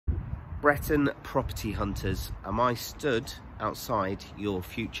Bretton property hunters, and I stood outside your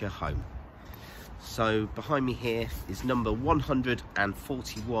future home. So behind me here is number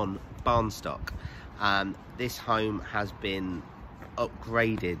 141 Barnstock. This home has been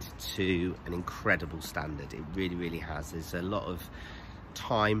upgraded to an incredible standard. It really has. There's a lot of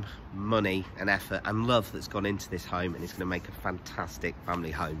time, money and effort and love that's gone into this home, and it's going to make a fantastic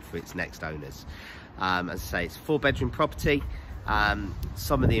family home for its next owners. As I say, it's a 4-bedroom property.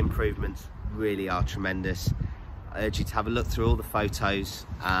 Some of the improvements really are tremendous. I urge you to have a look through all the photos.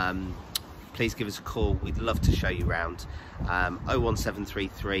 Please give us a call. We'd love to show you around.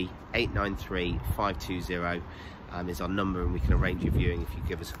 01733 893 520 is our number, and we can arrange your viewing if you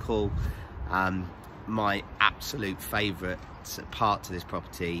give us a call. My absolute favourite part to this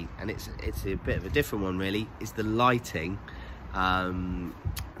property, and it's a bit of a different one really, is the lighting. And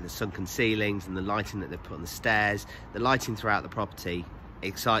the sunken ceilings and the lighting that they've put on the stairs. The lighting throughout the property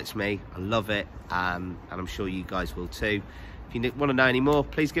excites me. I love it, and I'm sure you guys will too. If you want to know any more,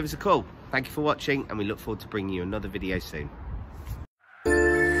 please give us a call. Thank you for watching, and we look forward to bringing you another video soon.